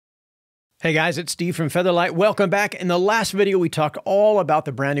Hey guys, it's Steve from Featherlight. Welcome back. In the last video, we talked all about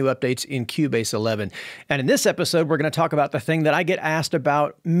the brand new updates in Cubase 11. And in this episode, we're going to talk about the thing that I get asked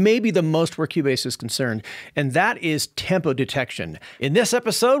about maybe the most where Cubase is concerned, and that is tempo detection. In this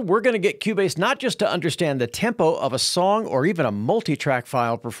episode, we're going to get Cubase not just to understand the tempo of a song or even a multi-track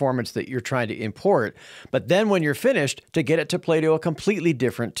file performance that you're trying to import, but then when you're finished, to get it to play to a completely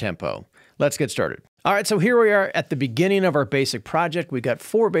different tempo. Let's get started. All right, so here we are at the beginning of our basic project. We've got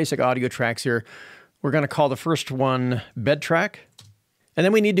 4 basic audio tracks here. We're going to call the first one bed track. And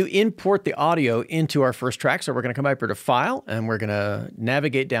then we need to import the audio into our first track. So we're going to come up here to File, and we're going to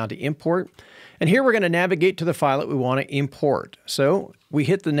navigate down to Import. And here we're going to navigate to the file that we want to import. So we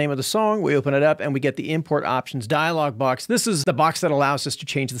hit the name of the song, we open it up, and we get the Import Options dialog box. This is the box that allows us to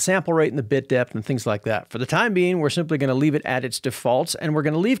change the sample rate and the bit depth and things like that. For the time being, we're simply going to leave it at its defaults, and we're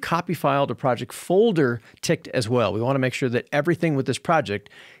going to leave Copy File to Project folder ticked as well. We want to make sure that everything with this project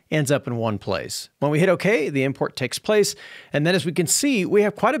ends up in one place. When we hit OK, the import takes place, and then as we can see, we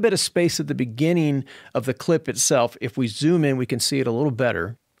have quite a bit of space at the beginning of the clip itself. If we zoom in, we can see it a little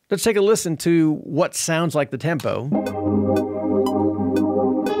better. Let's take a listen to what sounds like the tempo.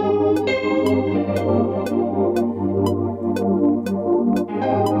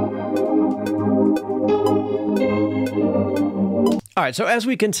 All right, so as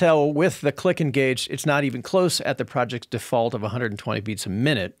we can tell with the click engaged, it's not even close at the project's default of 120 beats a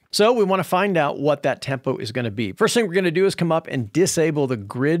minute. So we want to find out what that tempo is going to be. First thing we're going to do is come up and disable the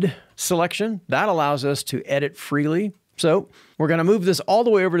grid selection. That allows us to edit freely. So we're going to move this all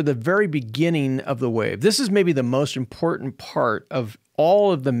the way over to the very beginning of the wave. This is maybe the most important part of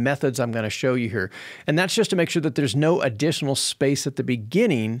all of the methods I'm going to show you here. And that's just to make sure that there's no additional space at the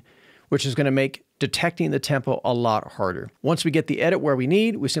beginning, which is going to make detecting the tempo a lot harder. Once we get the edit where we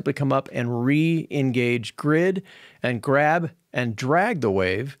need, we simply come up and re-engage grid and grab and drag the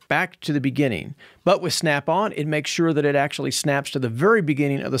wave back to the beginning. But with Snap On, it makes sure that it actually snaps to the very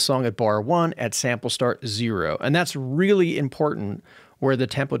beginning of the song at bar 1 at sample start 0. And that's really important where the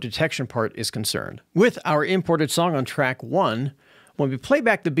tempo detection part is concerned. With our imported song on track 1, when we play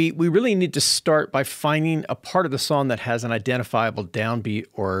back the beat, we really need to start by finding a part of the song that has an identifiable downbeat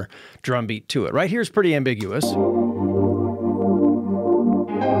or drum beat to it. Right here is pretty ambiguous.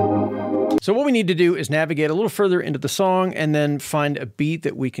 So what we need to do is navigate a little further into the song and then find a beat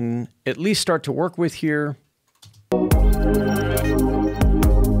that we can at least start to work with here.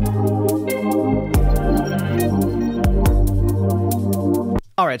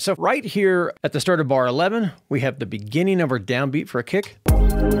 All right, so right here at the start of bar 11, we have the beginning of our downbeat for a kick.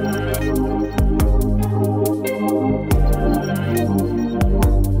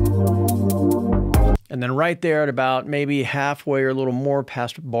 And then right there at about maybe halfway or a little more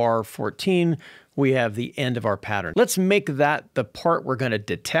past bar 14, we have the end of our pattern. Let's make that the part we're going to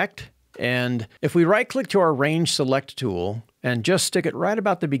detect. And if we right click to our range select tool and just stick it right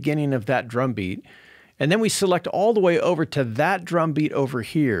about the beginning of that drum beat, and then we select all the way over to that drum beat over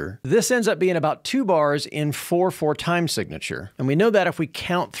here, this ends up being about 2 bars in 4/4 time signature. And we know that if we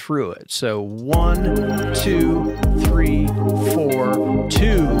count through it. So 1, 2, 3, 4,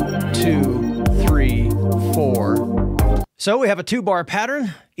 2, 2, 3, 4. So we have a 2-bar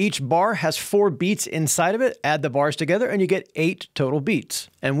pattern. Each bar has 4 beats inside of it. Add the bars together and you get 8 total beats.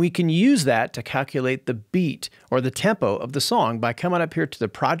 And we can use that to calculate the beat or the tempo of the song by coming up here to the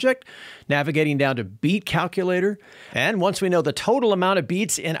project, navigating down to beat calculator. And once we know the total amount of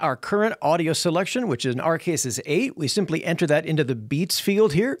beats in our current audio selection, which in our case is 8, we simply enter that into the beats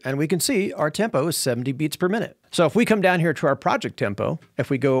field here and we can see our tempo is 70 beats per minute. So if we come down here to our project tempo,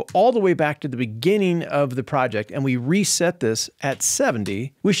 if we go all the way back to the beginning of the project and we reset this at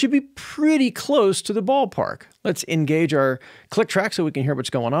 70, we should be pretty close to the ballpark. Let's engage our click track so we can hear what's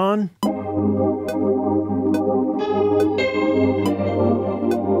going on.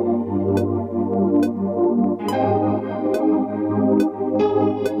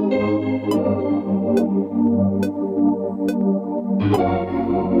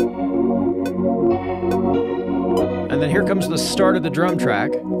 And then here comes the start of the drum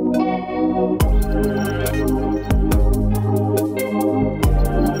track.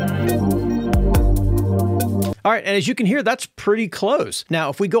 All right, and as you can hear, that's pretty close.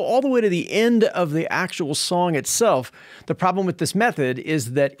 Now, if we go all the way to the end of the actual song itself, the problem with this method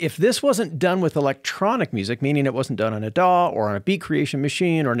is that if this wasn't done with electronic music, meaning it wasn't done on a DAW or on a beat creation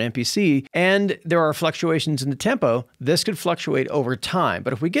machine or an MPC, and there are fluctuations in the tempo, this could fluctuate over time.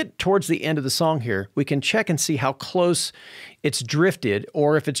 But if we get towards the end of the song here, we can check and see how close it's drifted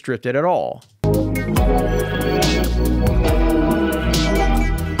or if it's drifted at all.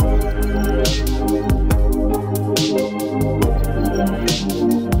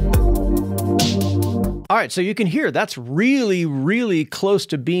 right, so you can hear that's really, really close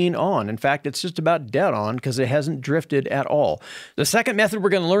to being on. In fact, it's just about dead on because it hasn't drifted at all. The second method we're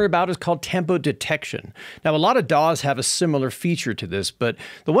going to learn about is called tempo detection. Now, a lot of DAWs have a similar feature to this, but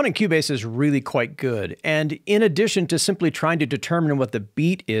the one in Cubase is really quite good. And in addition to simply trying to determine what the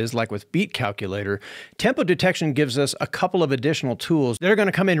beat is, like with Beat Calculator, tempo detection gives us a couple of additional tools that are going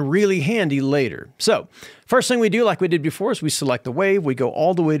to come in really handy later. So, first thing we do, like we did before, is we select the wave, we go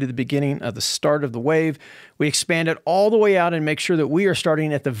all the way to the beginning of the start of the wave, we expand it all the way out and make sure that we are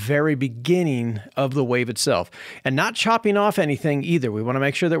starting at the very beginning of the wave itself. And not chopping off anything either. We want to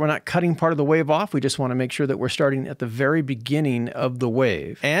make sure that we're not cutting part of the wave off. We just want to make sure that we're starting at the very beginning of the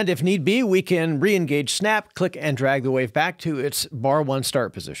wave. And if need be, we can re-engage snap, click and drag the wave back to its bar 1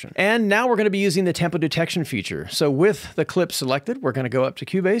 start position. And now we're going to be using the tempo detection feature. So with the clip selected, we're going to go up to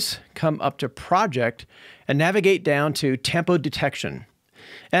Cubase, come up to Project, and navigate down to Tempo Detection.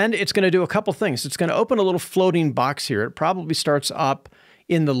 And it's going to do a couple things. It's going to open a little floating box here. It probably starts up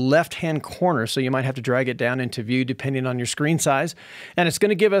in the left-hand corner, so you might have to drag it down into view depending on your screen size. And it's going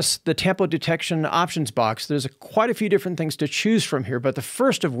to give us the tempo detection options box. There's quite a few different things to choose from here, but the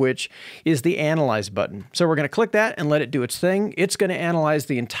first of which is the Analyze button. So we're going to click that and let it do its thing. It's going to analyze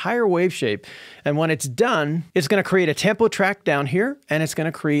the entire wave shape, and when it's done, it's going to create a tempo track down here, and it's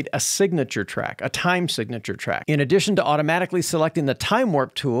going to create a signature track, a time signature track, in addition to automatically selecting the time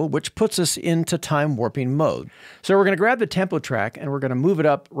warp tool, which puts us into time warping mode. So we're going to grab the tempo track, and we're going to move it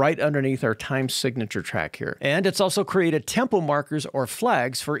up right underneath our time signature track here. And it's also created tempo markers or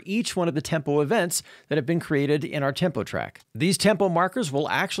flags for each one of the tempo events that have been created in our tempo track. These tempo markers will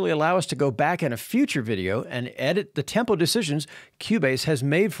actually allow us to go back in a future video and edit the tempo decisions Cubase has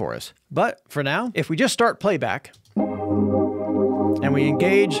made for us. But for now, if we just start playback and we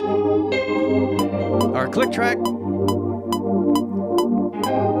engage our click track,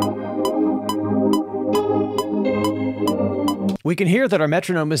 we can hear that our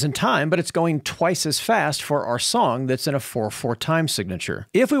metronome is in time, but it's going twice as fast for our song that's in a 4/4 time signature.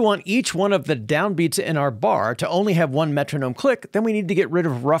 If we want each one of the downbeats in our bar to only have one metronome click, then we need to get rid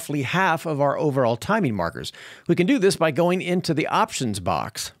of roughly half of our overall timing markers. We can do this by going into the options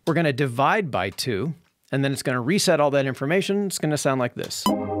box. We're going to divide by 2, and then it's going to reset all that information. It's going to sound like this.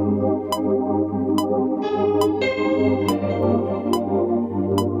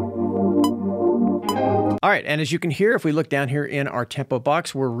 All right, and as you can hear, if we look down here in our tempo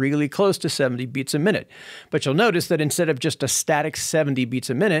box, we're really close to 70 beats a minute. But you'll notice that instead of just a static 70 beats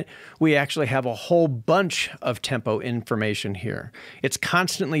a minute, we actually have a whole bunch of tempo information here. It's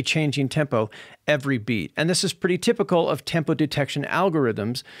constantly changing tempo every beat. And this is pretty typical of tempo detection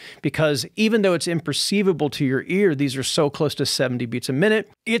algorithms because even though it's imperceivable to your ear, these are so close to 70 beats a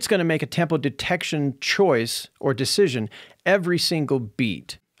minute, it's going to make a tempo detection choice or decision every single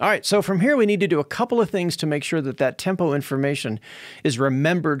beat. All right, so from here we need to do a couple of things to make sure that that tempo information is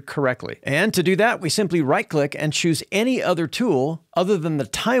remembered correctly. And to do that, we simply right-click and choose any other tool other than the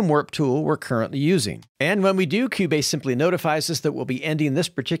time warp tool we're currently using. And when we do, Cubase simply notifies us that we'll be ending this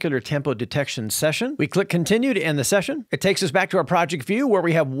particular tempo detection session. We click continue to end the session. It takes us back to our project view where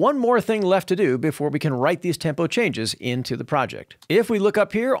we have one more thing left to do before we can write these tempo changes into the project. If we look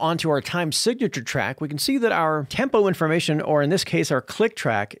up here onto our time signature track, we can see that our tempo information, or in this case our click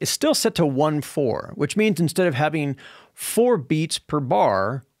track, is still set to 1/4, which means instead of having 4 beats per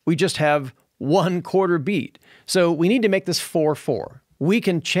bar, we just have 1/4 beat. So we need to make this 4/4. We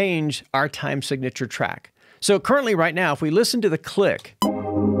can change our time signature track. So currently right now, if we listen to the click,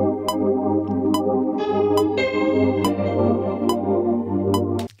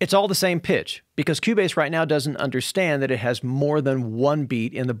 it's all the same pitch because Cubase right now doesn't understand that it has more than 1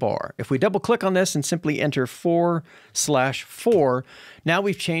 beat in the bar. If we double click on this and simply enter 4/4, now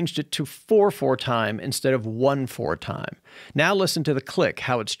we've changed it to 4/4 time instead of 1/4 time. Now listen to the click,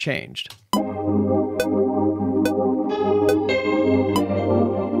 how it's changed.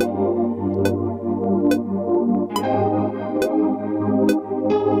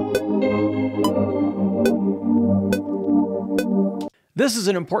 This is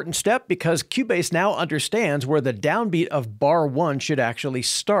an important step because Cubase now understands where the downbeat of bar 1 should actually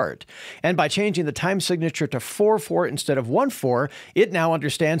start. And by changing the time signature to 4/4 instead of 1/4, it now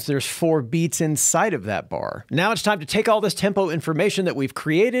understands there's 4 beats inside of that bar. Now it's time to take all this tempo information that we've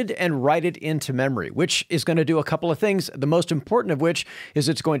created and write it into memory, which is going to do a couple of things, the most important of which is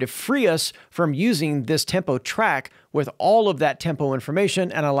it's going to free us from using this tempo track with all of that tempo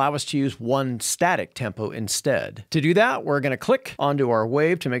information and allow us to use one static tempo instead. To do that, we're going to click onto our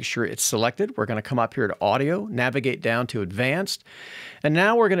wave to make sure it's selected. We're going to come up here to Audio, navigate down to Advanced, and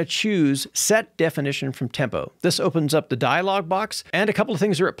now we're going to choose Set Definition from Tempo. This opens up the dialog box, and a couple of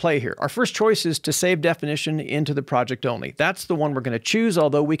things are at play here. Our first choice is to save definition into the project only. That's the one we're going to choose,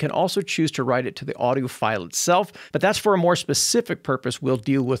 although we can also choose to write it to the audio file itself, but that's for a more specific purpose we'll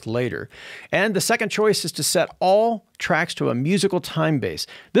deal with later. And the second choice is to set all tracks to a musical time base.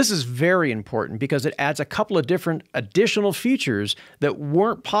 This is very important because it adds a couple of different additional features that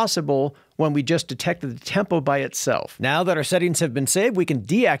weren't possible when we just detected the tempo by itself. Now that our settings have been saved, we can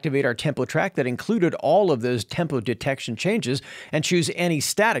deactivate our tempo track that included all of those tempo detection changes and choose any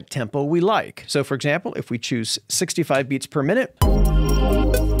static tempo we like. So for example, if we choose 65 beats per minute,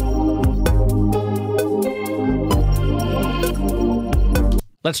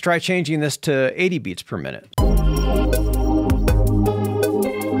 let's try changing this to 80 beats per minute.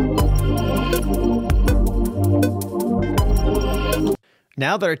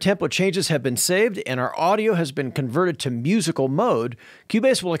 Now that our tempo changes have been saved and our audio has been converted to musical mode,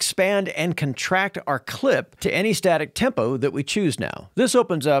 Cubase will expand and contract our clip to any static tempo that we choose now. This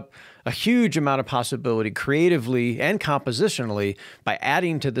opens up a huge amount of possibility creatively and compositionally by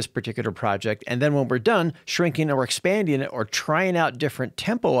adding to this particular project, and then when we're done, shrinking or expanding it or trying out different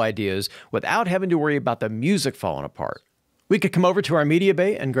tempo ideas without having to worry about the music falling apart. We could come over to our media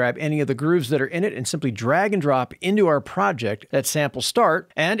bay and grab any of the grooves that are in it and simply drag and drop into our project at sample start,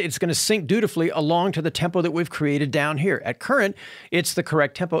 and it's going to sync dutifully along to the tempo that we've created down here. At current, it's the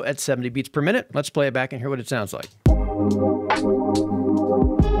correct tempo at 70 beats per minute. Let's play it back and hear what it sounds like.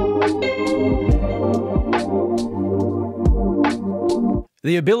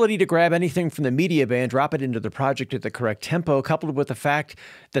 The ability to grab anything from the media bay and drop it into the project at the correct tempo, coupled with the fact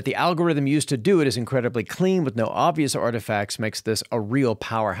that the algorithm used to do it is incredibly clean with no obvious artifacts, makes this a real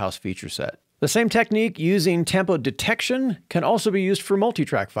powerhouse feature set. The same technique using tempo detection can also be used for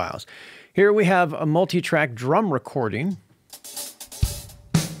multi-track files. Here we have a multi-track drum recording.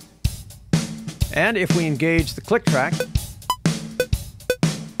 And if we engage the click track,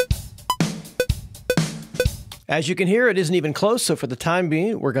 as you can hear, it isn't even close, so for the time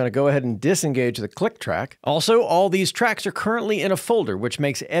being, we're going to go ahead and disengage the click track. Also, all these tracks are currently in a folder, which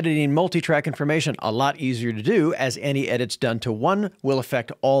makes editing multi-track information a lot easier to do, as any edits done to one will affect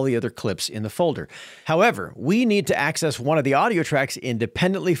all the other clips in the folder. However, we need to access one of the audio tracks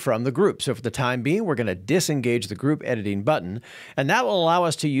independently from the group, so for the time being, we're going to disengage the group editing button, and that will allow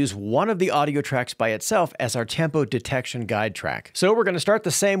us to use one of the audio tracks by itself as our tempo detection guide track. So we're going to start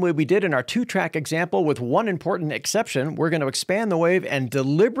the same way we did in our two-track example with one important exception. We're going to expand the wave and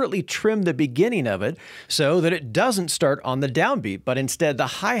deliberately trim the beginning of it so that it doesn't start on the downbeat, but instead the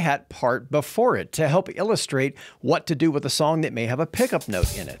hi-hat part before it to help illustrate what to do with a song that may have a pickup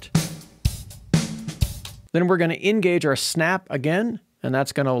note in it. Then we're going to engage our snap again, and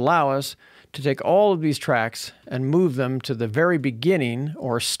that's going to allow us to take all of these tracks and move them to the very beginning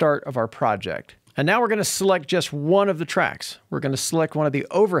or start of our project. And now we're going to select just one of the tracks. We're going to select one of the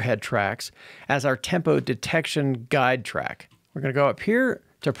overhead tracks as our tempo detection guide track. We're going to go up here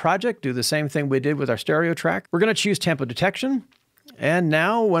to Project, do the same thing we did with our stereo track. We're going to choose tempo detection. And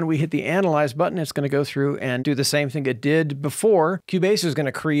now when we hit the Analyze button, it's going to go through and do the same thing it did before. Cubase is going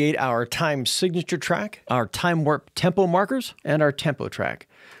to create our time signature track, our time warp tempo markers, and our tempo track.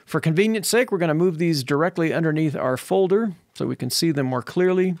 For convenience sake, we're going to move these directly underneath our folder so we can see them more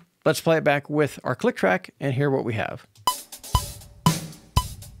clearly. Let's play it back with our click track and hear what we have.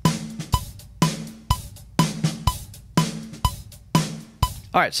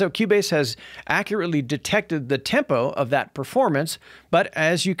 All right, so Cubase has accurately detected the tempo of that performance, but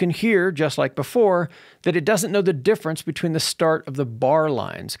as you can hear, just like before, that it doesn't know the difference between the start of the bar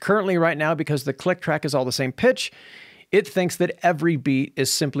lines. Currently, right now, because the click track is all the same pitch, it thinks that every beat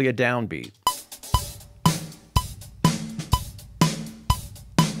is simply a downbeat.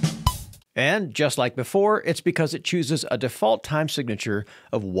 And just like before, it's because it chooses a default time signature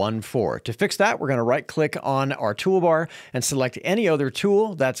of 1/4. To fix that, we're going to right-click on our toolbar and select any other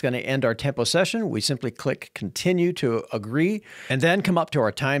tool that's going to end our tempo session. We simply click Continue to agree, and then come up to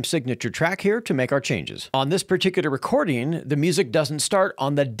our time signature track here to make our changes. On this particular recording, the music doesn't start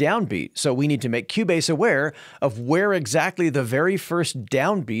on the downbeat, so we need to make Cubase aware of where exactly the very first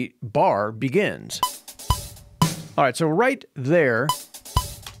downbeat bar begins. All right, so right there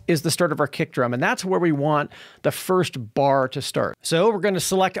is the start of our kick drum, and that's where we want the first bar to start. So we're going to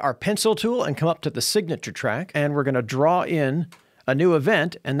select our pencil tool and come up to the signature track, and we're going to draw in a new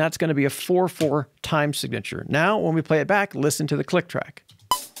event, and that's going to be a 4/4 time signature. Now, when we play it back, listen to the click track.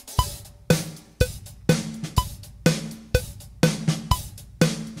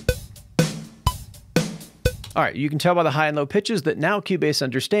 All right, you can tell by the high and low pitches that now Cubase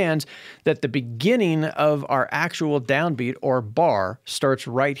understands that the beginning of our actual downbeat or bar starts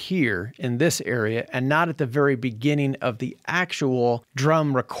right here in this area and not at the very beginning of the actual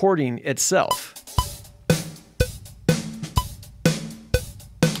drum recording itself.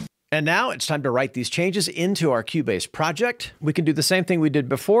 And now it's time to write these changes into our Cubase project. We can do the same thing we did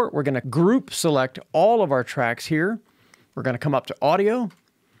before. We're going to group select all of our tracks here. We're going to come up to Audio.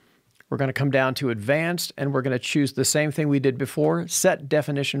 We're going to come down to Advanced, and we're going to choose the same thing we did before, Set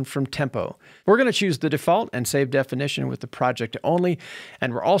Definition from Tempo. We're going to choose the default and save definition with the project only,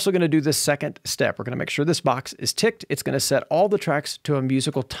 and we're also going to do the second step. We're going to make sure this box is ticked. It's going to set all the tracks to a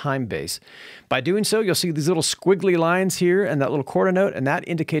musical time base. By doing so, you'll see these little squiggly lines here and that little quarter note, and that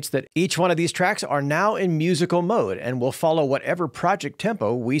indicates that each one of these tracks are now in musical mode and will follow whatever project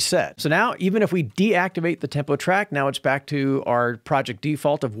tempo we set. So now, even if we deactivate the tempo track, now it's back to our project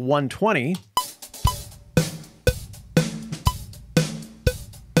default of 120.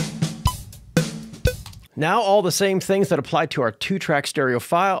 Now all the same things that apply to our 2-track stereo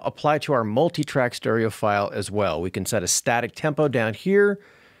file apply to our multi-track stereo file as well. We can set a static tempo down here,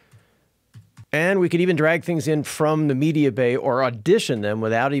 and we could even drag things in from the media bay or audition them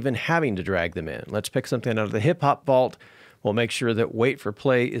without even having to drag them in. Let's pick something out of the hip hop vault. We'll make sure that wait for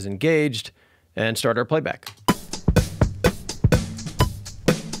play is engaged and start our playback.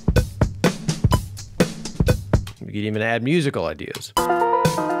 We could even add musical ideas.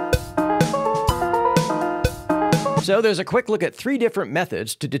 So there's a quick look at 3 different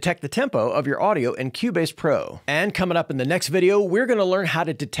methods to detect the tempo of your audio in Cubase Pro. And coming up in the next video, we're going to learn how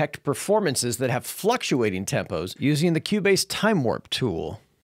to detect performances that have fluctuating tempos using the Cubase Time Warp tool.